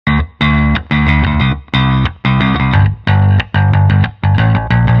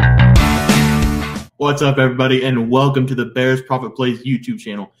What's up, everybody, and welcome to the Bears Profit Plays YouTube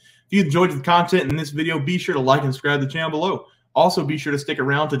channel. If you enjoyed the content in this video, be sure to like and subscribe to the channel below. Also, be sure to stick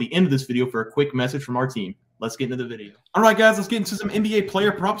around to the end of this video for a quick message from our team. Let's get into the video. All right, guys, let's get into some NBA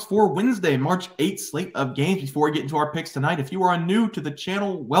player props for Wednesday, March 8th slate of games. Before we get into our picks tonight, if you are new to the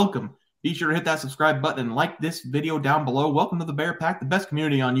channel, welcome. Be sure to hit that subscribe button and like this video down below. Welcome to the Bear Pack, the best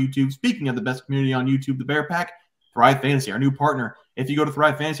community on YouTube. Speaking of the best community on YouTube, the Bear Pack, Thrive Fantasy, our new partner. If you go to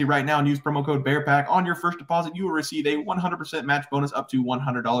Thrive Fantasy right now and use promo code BEARPACK on your first deposit, you will receive a 100% match bonus up to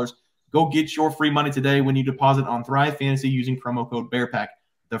 $100. Go get your free money today when you deposit on Thrive Fantasy using promo code BEARPACK.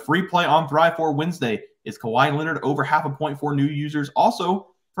 The free play on Thrive for Wednesday is Kawhi Leonard over half a point for new users. Also,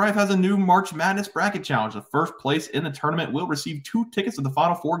 Thrive has a new March Madness bracket challenge. The first place in the tournament will receive 2 tickets to the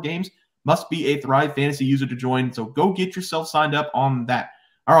final 4 games. Must be a Thrive Fantasy user to join, so go get yourself signed up on that.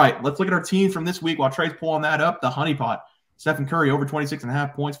 All right, let's look at our teams from this week while Trey's pulling that up. The Honeypot. Stephen Curry over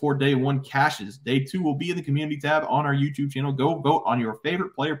 26.5 points for day 1 cashes. Day 2 will be in the community tab on our YouTube channel. Go vote on your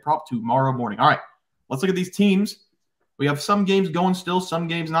favorite player prop tomorrow morning. All right, let's look at these teams. We have some games going still, some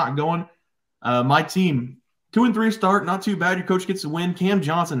games not going. My team, 2-3 start, not too bad. Your coach gets the win. Cam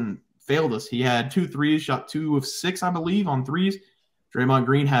Johnson failed us. He had 2 threes, shot 2 of 6, I believe, on threes. Draymond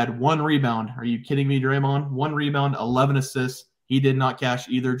Green had 1 rebound. Are you kidding me, Draymond? 1 rebound, 11 assists. He did not cash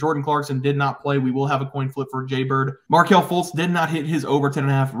either. Jordan Clarkson did not play. We will have a coin flip for Jay Bird. Markelle Fultz did not hit his over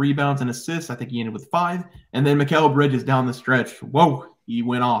 10.5 rebounds and assists. I think he ended with 5. And then Mikal Bridges down the stretch. Whoa, he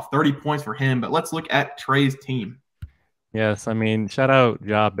went off. 30 points for him. But let's look at Trey's team. Yes, I mean, shout out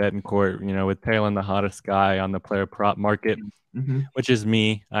Ja Betancourt, with Taylor the hottest guy on the player prop market, which is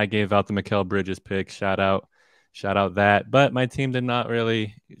me. I gave out the Mikal Bridges pick. Shout out that. But my team did not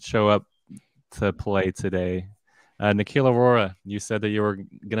really show up to play today. Nikhil Arora, you said that you were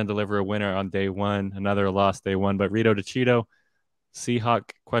going to deliver a winner on day 1, another loss day 1, but Rito DeCito,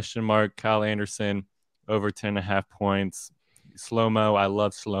 Seahawk, Kyle Anderson, over 10.5 points. Slow-mo, I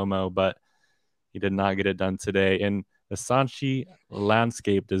love slow-mo, but he did not get it done today. And the Sanchi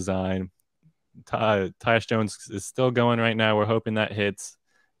landscape design, Tyus Jones is still going right now. We're hoping that hits.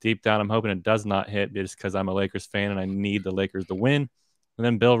 Deep down, I'm hoping it does not hit just because I'm a Lakers fan and I need the Lakers to win. And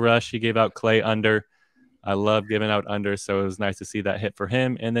then Bill Rush, he gave out Clay under. I love giving out under, so it was nice to see that hit for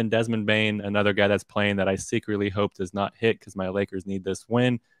him. And then Desmond Bane, another guy that's playing that I secretly hope does not hit because my Lakers need this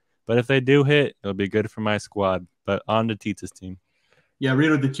win. But if they do hit, it'll be good for my squad. But on to Teats' team. Yeah,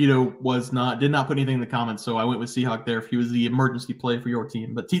 Rito DeCito did not put anything in the comments, so I went with Seahawk there if he was the emergency play for your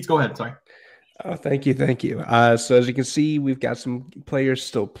team. But Teats, go ahead. Sorry. Oh, thank you. So as you can see, we've got some players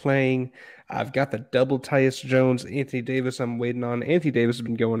still playing. I've got the double Tyus Jones, Anthony Davis I'm waiting on. Anthony Davis has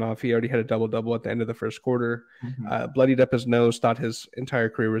been going off. He already had a double-double at the end of the first quarter. Bloodied up his nose, thought his entire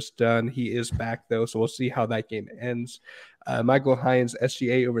career was done. He is back, though, so we'll see how that game ends. Michael Hines,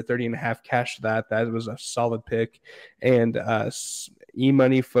 SGA over 30.5 cash that. That was a solid pick. And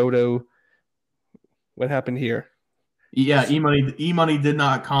E-Money Photo, what happened here? Yeah, E-Money did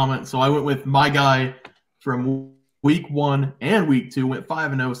not comment, so I went with my guy from week 1 and week 2, went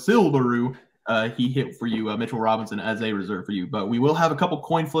 5-0, Silveroo. He hit for you, Mitchell Robinson, as a reserve for you. But we will have a couple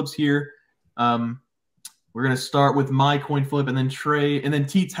coin flips here. We're going to start with my coin flip, and then Trey, and then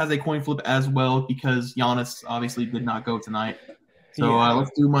Teats has a coin flip as well because Giannis obviously did not go tonight. So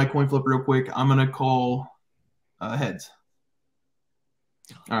let's do my coin flip real quick. I'm going to call heads.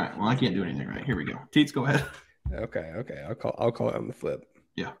 All right, well, I can't do anything right. Here we go. Teats, go ahead. Okay. I'll call it on the flip.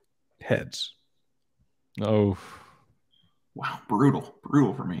 Yeah. Heads. Oh. Wow, brutal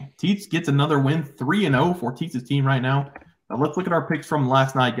for me. Teats gets another win, 3-0 for Teats' team right now. Now let's look at our picks from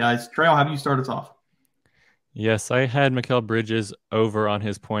last night, guys. Trey, I'll have you start us off. Yes, I had Mikal Bridges over on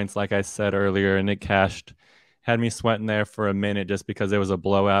his points, like I said earlier, and it cashed. Had me sweating there for a minute just because it was a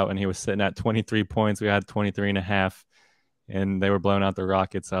blowout, and he was sitting at 23 points. We had 23.5. And they were blowing out the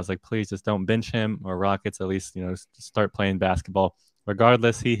Rockets. So I was like, please just don't bench him, or Rockets at least, start playing basketball.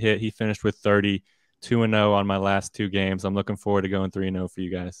 Regardless, he hit. He finished with 30, 2-0 on my last 2 games. I'm looking forward to going 3-0 for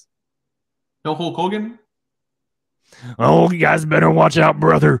you guys. No Hulk Hogan? Oh, you guys better watch out,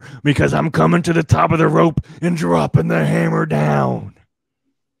 brother, because I'm coming to the top of the rope and dropping the hammer down.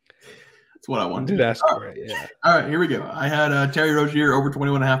 That's what I wanted. Did ask for it, yeah. All right, here we go. I had Terry Rozier over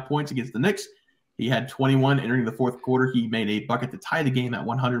 21.5 points against the Knicks. He had 21 entering the fourth quarter. He made a bucket to tie the game at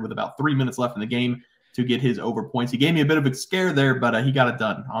 100 with about 3 minutes left in the game to get his over points. He gave me a bit of a scare there, but he got it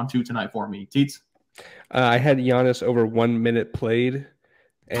done. On to tonight for me. Teats? I had Giannis over 1 minute played,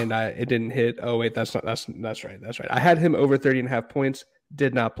 and it didn't hit. Oh, wait, that's right. I had him over 30.5 points,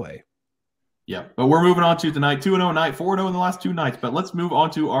 did not play. Yeah, but we're moving on to tonight. 2-0 night, 4-0 in the last 2 nights. But let's move on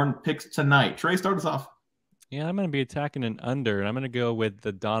to our picks tonight. Trey, start us off. Yeah, I'm going to be attacking an under, and I'm going to go with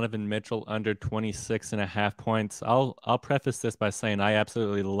the Donovan Mitchell under 26.5 points. I'll preface this by saying I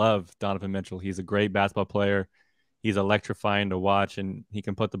absolutely love Donovan Mitchell. He's a great basketball player. He's electrifying to watch, and he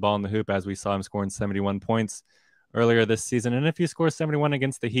can put the ball in the hoop, as we saw him scoring 71 points earlier this season. And if he scores 71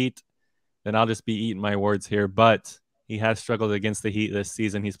 against the Heat, then I'll just be eating my words here. But he has struggled against the Heat this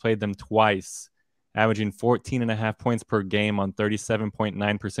season. He's played them twice, averaging 14.5 points per game on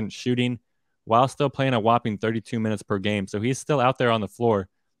 37.9% shooting, while still playing a whopping 32 minutes per game. So he's still out there on the floor.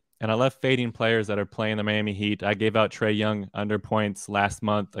 And I love fading players that are playing the Miami Heat. I gave out Trae Young under points last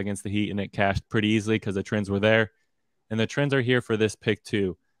month against the Heat, and it cashed pretty easily because the trends were there. And the trends are here for this pick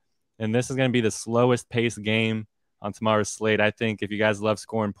too. And this is going to be the slowest paced game on tomorrow's slate. I think if you guys love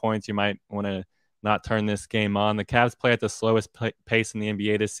scoring points, you might want to not turn this game on. The Cavs play at the slowest pace in the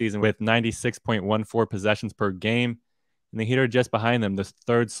NBA this season with 96.14 possessions per game. And the Heat are just behind them, the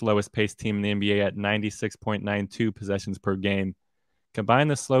third slowest paced team in the NBA at 96.92 possessions per game. Combine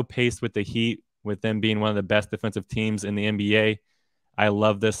the slow pace with the Heat, with them being one of the best defensive teams in the NBA. I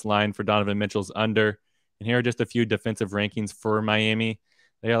love this line for Donovan Mitchell's under. And here are just a few defensive rankings for Miami.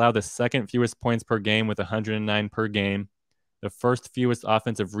 They allow the second fewest points per game with 109 per game, the first fewest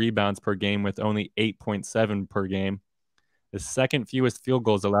offensive rebounds per game with only 8.7 per game, the second fewest field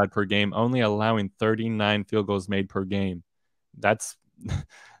goals allowed per game, only allowing 39 field goals made per game. That's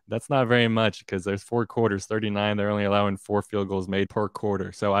not very much because there's 4 quarters, 39. They're only allowing 4 field goals made per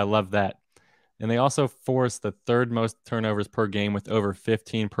quarter. So I love that. And they also force the third most turnovers per game with over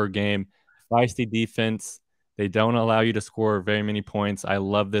 15 per game. Feisty defense. They don't allow you to score very many points. I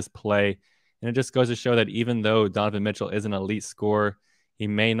love this play. And it just goes to show that even though Donovan Mitchell is an elite scorer, he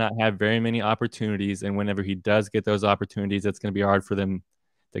may not have very many opportunities. And whenever he does get those opportunities, it's going to be hard for them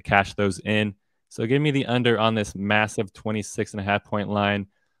to cash those in. So give me the under on this massive 26.5 point line.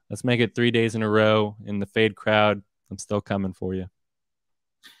 Let's make it 3 days in a row in the fade crowd. I'm still coming for you.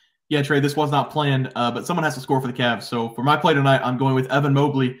 Yeah, Trey, this was not planned, but someone has to score for the Cavs. So for my play tonight, I'm going with Evan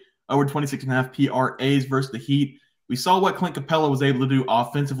Mobley over 26.5 PRAs versus the Heat. We saw what Clint Capella was able to do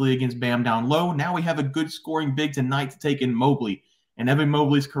offensively against Bam down low. Now we have a good scoring big tonight to take in Mobley. In Evan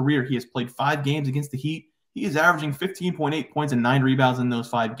Mobley's career, he has played 5 games against the Heat. He is averaging 15.8 points and 9 rebounds in those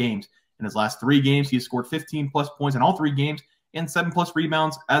 5 games. In his last 3 games, he has scored 15-plus points in all 3 games and 7-plus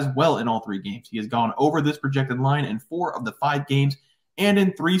rebounds as well in all 3 games. He has gone over this projected line in 4 of the 5 games and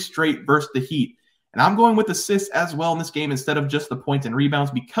in 3 straight versus the Heat. And I'm going with assists as well in this game instead of just the points and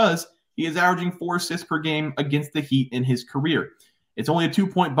rebounds because he is averaging 4 assists per game against the Heat in his career. It's only a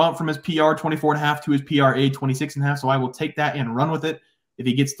 2-point bump from his PR 24.5 to his PRA 26.5, so I will take that and run with it. If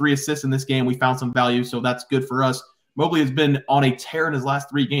he gets 3 assists in this game, we found some value, so that's good for us. Mobley has been on a tear in his last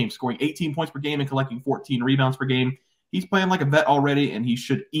 3 games, scoring 18 points per game and collecting 14 rebounds per game. He's playing like a vet already, and he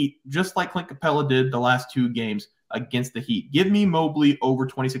should eat just like Clint Capella did the last 2 games against the Heat. Give me Mobley over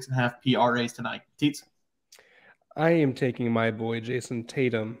 26.5 PRAs tonight. Teats? I am taking my boy Jayson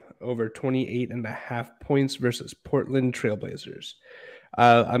Tatum over 28.5 points versus Portland Trailblazers.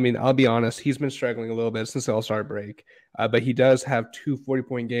 I mean, I'll be honest, he's been struggling a little bit since the All-Star break, but he does have 2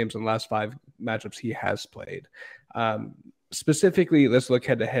 40-point games in the last 5 matchups he has played. Specifically, let's look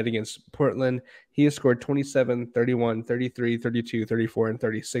head-to-head against Portland. He has scored 27, 31, 33, 32, 34, and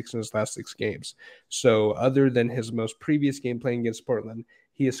 36 in his last 6 games. So other than his most previous game playing against Portland,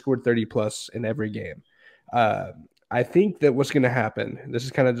 he has scored 30-plus in every game. I think that what's going to happen, this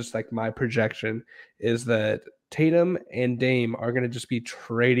is kind of just like my projection, is that Tatum and Dame are going to just be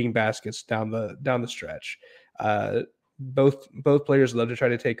trading baskets down the stretch. Both players love to try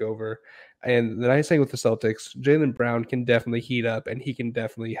to take over. And the nice thing with the Celtics, Jaylen Brown can definitely heat up, and he can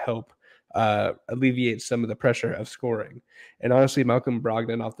definitely help alleviate some of the pressure of scoring. And honestly, Malcolm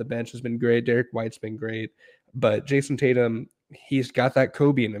Brogdon off the bench has been great. Derek White's been great. But Jayson Tatum, he's got that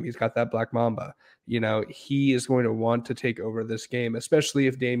Kobe in him. He's got that Black Mamba. You know, he is going to want to take over this game, especially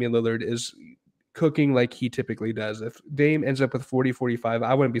if Damian Lillard is cooking like he typically does. If Dame ends up with 40, 45,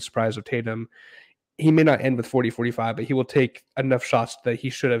 I wouldn't be surprised if Tatum, he may not end with 40, 45, but he will take enough shots that he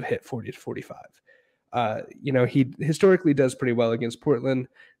should have hit 40 to 45. You know, he historically does pretty well against Portland,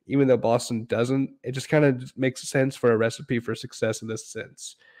 even though Boston doesn't. It just kind of makes sense for a recipe for success in this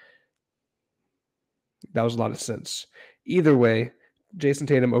sense. That was a lot of sense. Either way, Jayson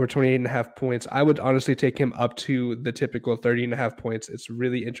Tatum over 28.5 points. I would honestly take him up to the typical 30.5 points. It's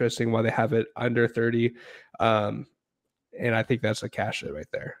really interesting why they have it under 30. And I think that's a cash it right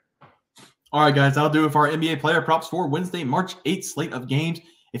there. All right, guys, that'll do it for our NBA player props for Wednesday, March 8th slate of games.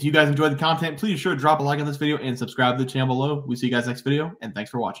 If you guys enjoyed the content, please be sure to drop a like on this video and subscribe to the channel below. We'll see you guys next video, and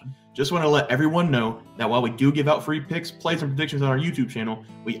thanks for watching. Just want to let everyone know that while we do give out free picks, plays, and predictions on our YouTube channel,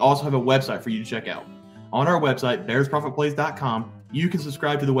 we also have a website for you to check out. On our website, bearsprofitplays.com, you can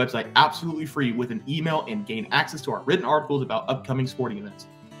subscribe to the website absolutely free with an email and gain access to our written articles about upcoming sporting events.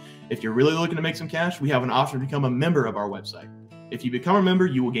 If you're really looking to make some cash, we have an option to become a member of our website. If you become a member,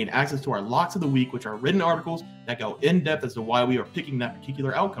 you will gain access to our Locks of the Week, which are written articles that go in depth as to why we are picking that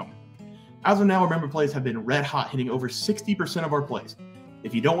particular outcome. As of now, our member plays have been red hot, hitting over 60% of our plays.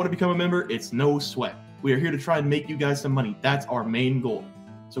 If you don't want to become a member, it's no sweat. We are here to try and make you guys some money. That's our main goal.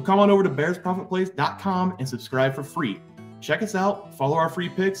 So come on over to bearsprofitplays.com and subscribe for free. Check us out, follow our free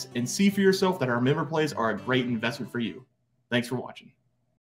picks, and see for yourself that our member plays are a great investment for you. Thanks for watching.